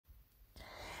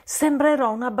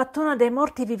Sembrerò una battona dei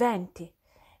morti viventi.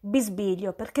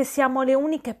 Bisbiglio perché siamo le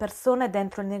uniche persone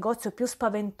dentro il negozio più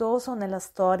spaventoso nella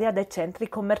storia dei centri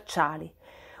commerciali.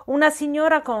 Una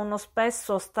signora con uno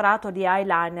spesso strato di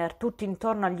eyeliner tutto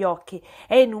intorno agli occhi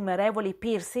e innumerevoli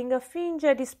piercing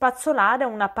finge di spazzolare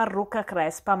una parrucca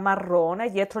crespa marrone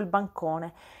dietro il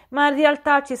bancone, ma in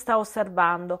realtà ci sta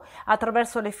osservando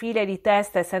attraverso le file di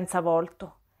teste senza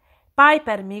volto.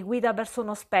 Piper mi guida verso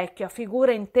uno specchio a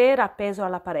figura intera appeso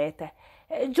alla parete.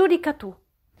 Giudica tu.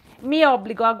 Mi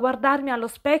obbligo a guardarmi allo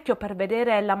specchio per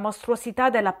vedere la mostruosità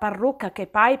della parrucca che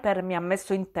Piper mi ha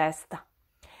messo in testa.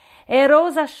 È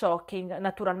rosa-shocking,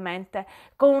 naturalmente,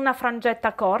 con una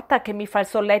frangetta corta che mi fa il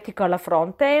solletico alla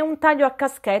fronte e un taglio a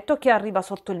caschetto che arriva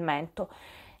sotto il mento.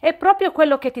 È proprio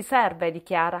quello che ti serve,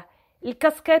 dichiara. Il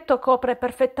caschetto copre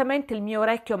perfettamente il mio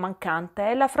orecchio mancante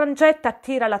e la frangetta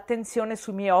attira l'attenzione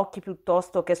sui miei occhi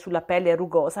piuttosto che sulla pelle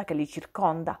rugosa che li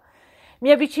circonda. Mi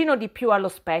avvicino di più allo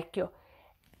specchio.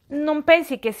 Non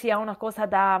pensi che sia una cosa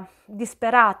da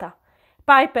disperata?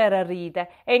 Piper ride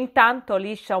e intanto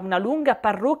liscia una lunga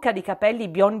parrucca di capelli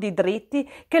biondi dritti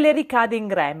che le ricade in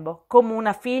grembo, come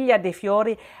una figlia dei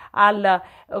fiori al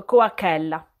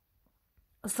coachella.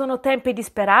 Sono tempi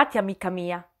disperati, amica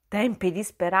mia, tempi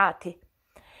disperati.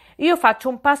 Io faccio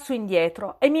un passo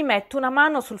indietro e mi metto una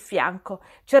mano sul fianco,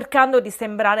 cercando di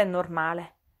sembrare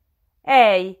normale.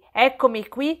 Ehi, eccomi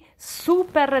qui,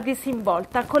 super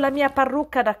disinvolta, con la mia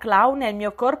parrucca da clown e il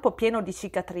mio corpo pieno di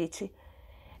cicatrici.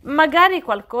 Magari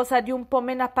qualcosa di un po'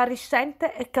 meno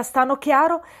appariscente e castano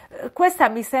chiaro, questa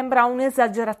mi sembra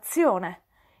un'esagerazione.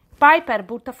 Piper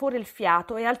butta fuori il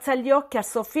fiato e alza gli occhi al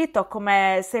soffitto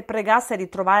come se pregasse di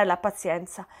trovare la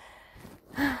pazienza.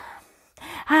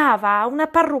 Ava, una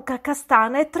parrucca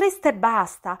castana è triste e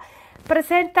basta.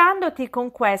 Presentandoti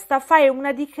con questa fai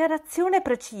una dichiarazione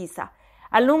precisa.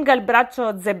 Allunga il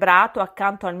braccio zebrato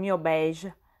accanto al mio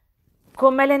beige.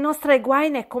 Come le nostre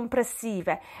guaine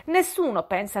compressive. Nessuno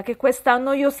pensa che questa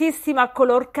noiosissima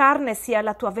color carne sia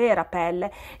la tua vera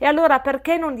pelle. E allora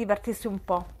perché non divertirsi un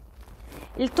po'?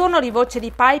 Il tono di voce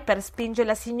di Piper spinge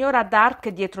la signora Dark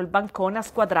dietro il bancone a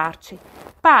squadrarci.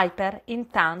 Piper,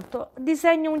 intanto,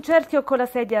 disegna un cerchio con la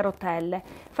sedia a rotelle,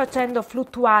 facendo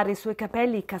fluttuare i suoi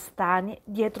capelli castani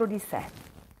dietro di sé.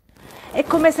 È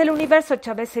come se l'universo ci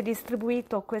avesse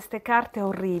distribuito queste carte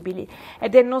orribili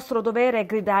ed è il nostro dovere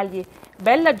gridargli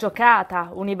 «Bella giocata,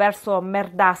 universo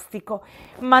merdastico,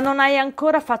 ma non hai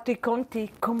ancora fatto i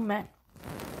conti con me».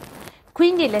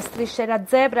 Quindi le strisce da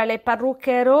zebra e le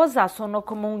parrucche rosa sono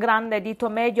come un grande dito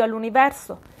medio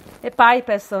all'universo? E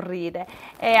Piper sorride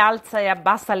e alza e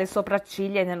abbassa le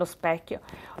sopracciglia nello specchio.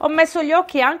 Ho messo gli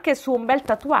occhi anche su un bel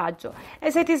tatuaggio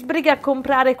e se ti sbrighi a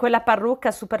comprare quella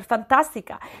parrucca super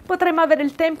fantastica potremmo avere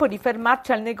il tempo di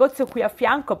fermarci al negozio qui a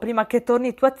fianco prima che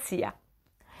torni tua zia.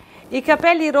 I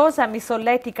capelli rosa mi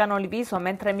solleticano il viso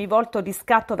mentre mi volto di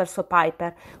scatto verso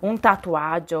Piper. Un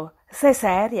tatuaggio? Sei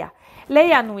seria?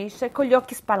 Lei annuisce con gli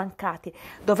occhi spalancati.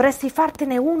 Dovresti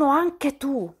fartene uno anche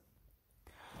tu.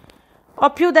 Ho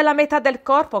più della metà del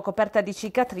corpo coperta di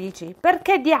cicatrici.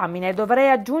 Perché diamine dovrei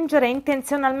aggiungere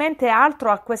intenzionalmente altro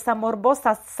a questa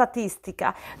morbosa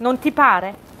statistica? Non ti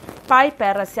pare?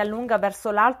 Piper si allunga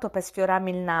verso l'alto per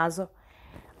sfiorarmi il naso.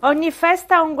 Ogni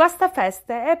festa ha un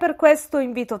guastafeste e per questo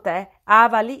invito te,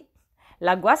 Ava lì.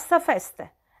 La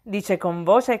guastafeste, dice con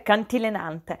voce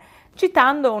cantilenante,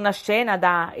 citando una scena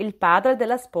da Il padre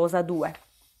della sposa 2.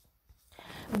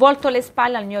 Volto le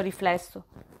spalle al mio riflesso.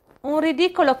 Un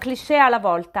ridicolo cliché alla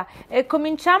volta.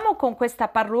 Cominciamo con questa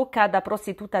parrucca da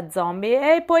prostituta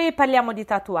zombie e poi parliamo di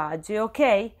tatuaggi,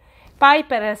 ok?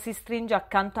 Piper si stringe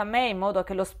accanto a me in modo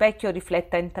che lo specchio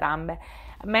rifletta entrambe,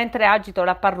 mentre agito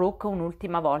la parrucca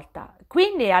un'ultima volta.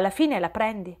 Quindi alla fine la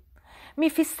prendi? Mi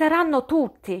fisseranno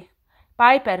tutti.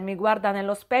 Piper mi guarda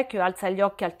nello specchio e alza gli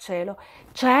occhi al cielo.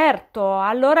 Certo,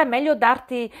 allora è meglio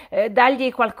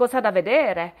dargli qualcosa da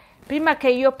vedere. Prima che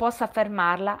io possa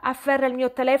fermarla, afferra il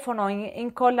mio telefono,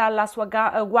 incolla la sua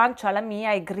guancia alla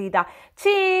mia e grida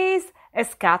 «Cheese!» e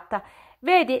scatta.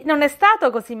 «Vedi, non è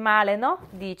stato così male, no?»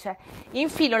 dice.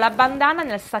 Infilo la bandana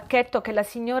nel sacchetto che la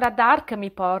signora Dark mi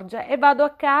porge e vado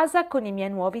a casa con i miei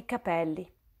nuovi capelli.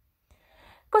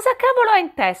 «Cosa cavolo hai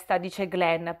in testa?» dice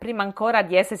Glenn, prima ancora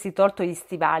di essersi tolto gli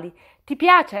stivali. «Ti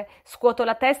piace?» Scuoto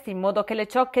la testa in modo che le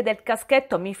ciocche del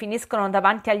caschetto mi finiscono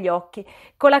davanti agli occhi.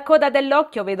 Con la coda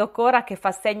dell'occhio vedo Cora che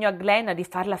fa segno a Glenn di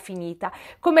farla finita,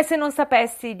 come se non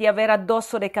sapessi di avere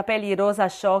addosso dei capelli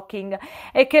rosa-shocking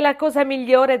e che la cosa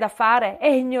migliore da fare è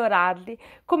ignorarli,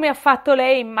 come ha fatto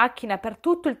lei in macchina per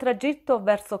tutto il tragitto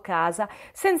verso casa,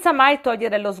 senza mai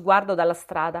togliere lo sguardo dalla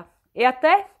strada. «E a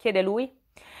te?» chiede lui.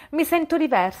 Mi sento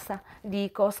diversa,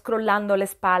 dico, scrollando le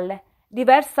spalle.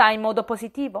 Diversa in modo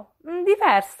positivo?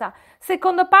 Diversa.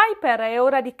 Secondo Piper è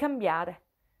ora di cambiare.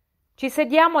 Ci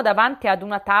sediamo davanti ad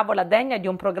una tavola degna di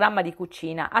un programma di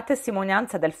cucina, a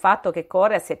testimonianza del fatto che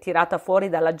Cora si è tirata fuori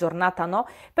dalla giornata no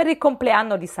per il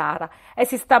compleanno di Sara e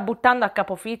si sta buttando a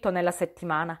capofitto nella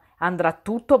settimana. Andrà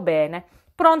tutto bene,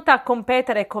 pronta a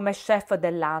competere come chef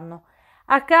dell'anno.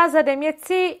 A casa dei miei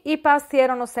zii i pasti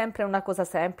erano sempre una cosa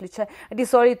semplice, di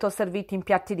solito serviti in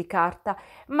piatti di carta,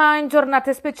 ma in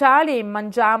giornate speciali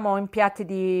mangiamo in piatti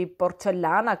di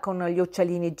porcellana con gli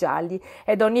uccellini gialli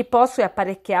ed ogni posto è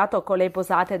apparecchiato con le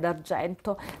posate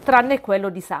d'argento, tranne quello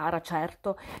di Sara,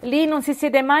 certo. Lì non si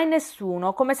siede mai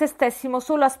nessuno, come se stessimo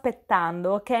solo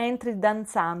aspettando che entri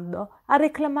danzando a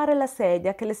reclamare la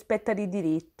sedia che le spetta di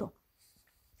diritto.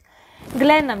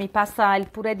 Glenn mi passa il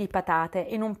purè di patate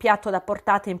in un piatto da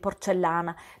portata in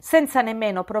porcellana, senza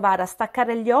nemmeno provare a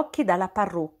staccare gli occhi dalla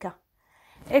parrucca.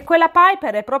 E quella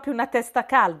Piper è proprio una testa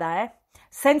calda, eh?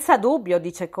 Senza dubbio,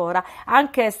 dice Cora,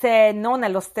 anche se non è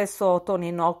lo stesso tono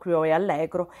innocuo e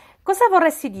allegro. Cosa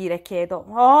vorresti dire? Chiedo.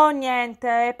 Oh,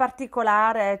 niente, è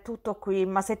particolare, è tutto qui,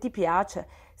 ma se ti piace.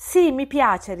 Sì, mi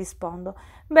piace, rispondo.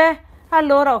 Beh,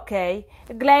 allora ok.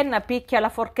 Glenn picchia la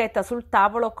forchetta sul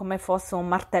tavolo come fosse un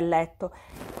martelletto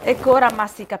e Cora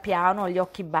mastica piano, gli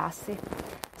occhi bassi.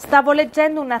 Stavo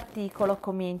leggendo un articolo,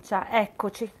 comincia.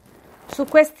 Eccoci. Su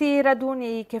questi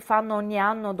raduni che fanno ogni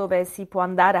anno dove si può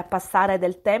andare a passare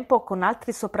del tempo con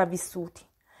altri sopravvissuti.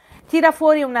 Tira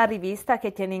fuori una rivista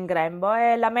che tiene in grembo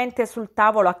e la mette sul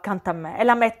tavolo accanto a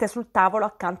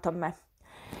me.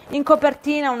 In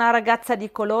copertina una ragazza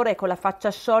di colore con la faccia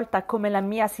sciolta come la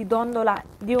mia si dondola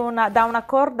da una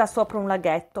corda sopra un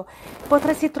laghetto.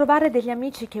 Potresti trovare degli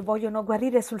amici che vogliono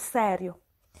guarire sul serio.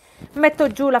 Metto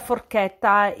giù la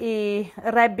forchetta, i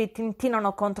rabbit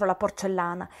tintinano contro la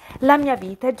porcellana. La mia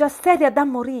vita è già seria da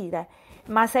morire,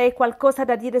 ma se hai qualcosa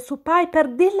da dire su Piper,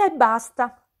 dilla e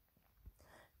basta.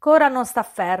 Cora non sta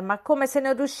ferma, come se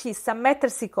non riuscisse a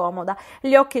mettersi comoda.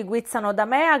 Gli occhi guizzano da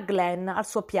me a Glenn, al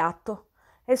suo piatto.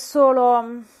 È solo,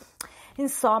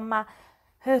 insomma,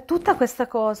 tutta questa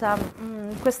cosa,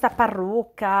 questa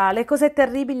parrucca, le cose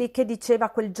terribili che diceva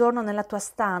quel giorno nella tua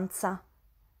stanza.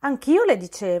 Anch'io le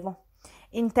dicevo.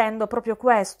 Intendo proprio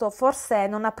questo, forse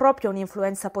non ha proprio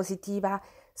un'influenza positiva.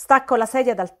 Stacco la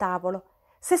sedia dal tavolo.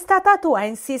 Sei stata tu a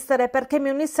insistere perché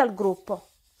mi unissi al gruppo.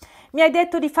 Mi hai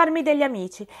detto di farmi degli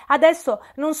amici. Adesso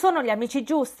non sono gli amici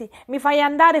giusti, mi fai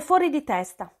andare fuori di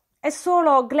testa. È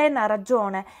solo Glenn ha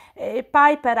ragione,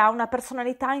 Piper ha una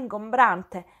personalità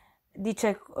ingombrante,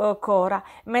 dice Cora,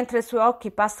 mentre i suoi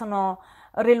occhi passano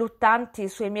riluttanti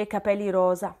sui miei capelli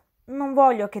rosa. Non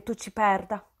voglio che tu ci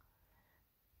perda.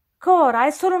 Cora, è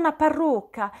solo una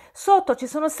parrucca, sotto ci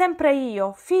sono sempre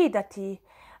io, fidati.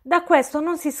 Da questo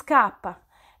non si scappa.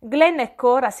 Glenn e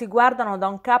Cora si guardano da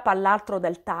un capo all'altro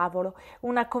del tavolo,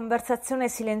 una conversazione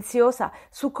silenziosa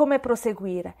su come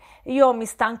proseguire. Io mi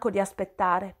stanco di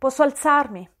aspettare. Posso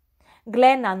alzarmi?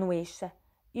 Glenn annuisce.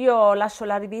 Io lascio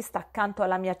la rivista accanto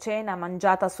alla mia cena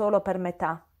mangiata solo per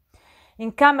metà.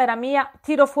 In camera mia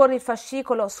tiro fuori il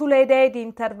fascicolo sulle idee di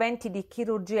interventi di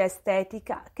chirurgia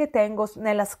estetica che tengo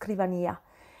nella scrivania.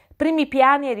 Primi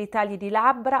piani e ritagli di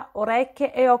labbra,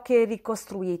 orecchie e occhi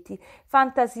ricostruiti,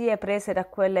 fantasie prese da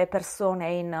quelle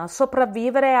persone in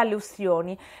sopravvivere alle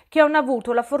ustioni che hanno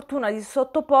avuto la fortuna di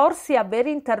sottoporsi a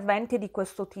veri interventi di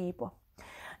questo tipo.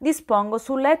 Dispongo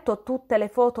sul letto tutte le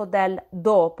foto del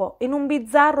dopo in un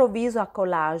bizzarro viso a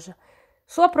collage.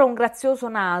 Sopra un grazioso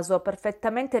naso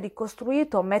perfettamente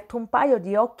ricostruito metto un paio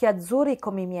di occhi azzurri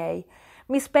come i miei.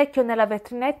 Mi specchio nella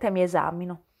vetrinetta e mi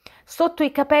esamino. Sotto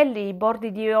i capelli i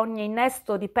bordi di ogni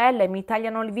innesto di pelle mi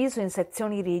tagliano il viso in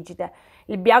sezioni rigide.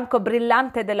 Il bianco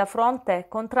brillante della fronte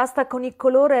contrasta con il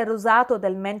colore rosato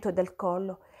del mento e del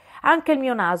collo. Anche il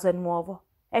mio naso è nuovo.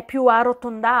 È più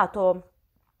arrotondato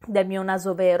del mio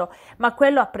naso vero, ma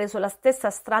quello ha preso la stessa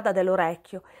strada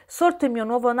dell'orecchio. Sotto il mio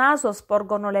nuovo naso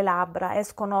sporgono le labbra,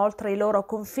 escono oltre i loro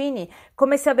confini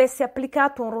come se avessi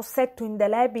applicato un rossetto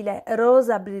indelebile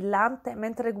rosa brillante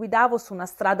mentre guidavo su una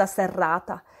strada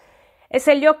serrata. E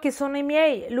se gli occhi sono i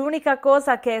miei, l'unica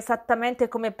cosa che è esattamente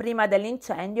come prima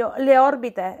dell'incendio, le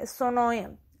orbite sono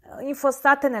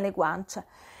infostate nelle guance.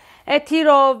 E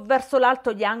tiro verso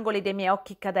l'alto gli angoli dei miei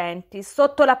occhi cadenti.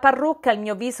 Sotto la parrucca il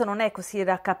mio viso non è così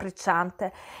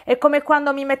raccapricciante. È come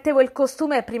quando mi mettevo il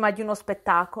costume prima di uno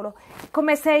spettacolo.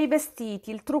 Come se i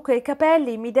vestiti, il trucco e i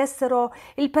capelli mi dessero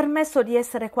il permesso di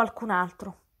essere qualcun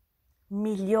altro.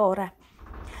 Migliore.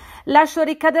 Lascio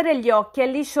ricadere gli occhi e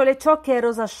liscio le ciocche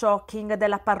rosa-shocking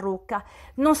della parrucca.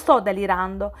 Non sto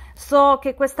delirando. So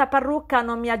che questa parrucca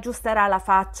non mi aggiusterà la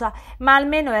faccia, ma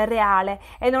almeno è reale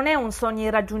e non è un sogno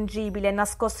irraggiungibile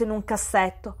nascosto in un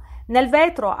cassetto. Nel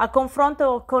vetro, a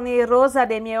confronto con il rosa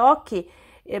dei miei occhi,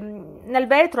 nel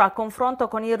vetro, a confronto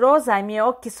con il rosa, i miei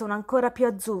occhi sono ancora più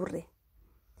azzurri.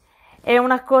 È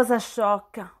una cosa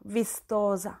sciocca,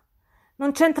 vistosa.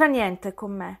 Non c'entra niente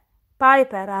con me.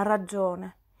 Piper ha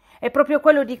ragione. È proprio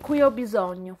quello di cui ho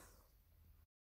bisogno.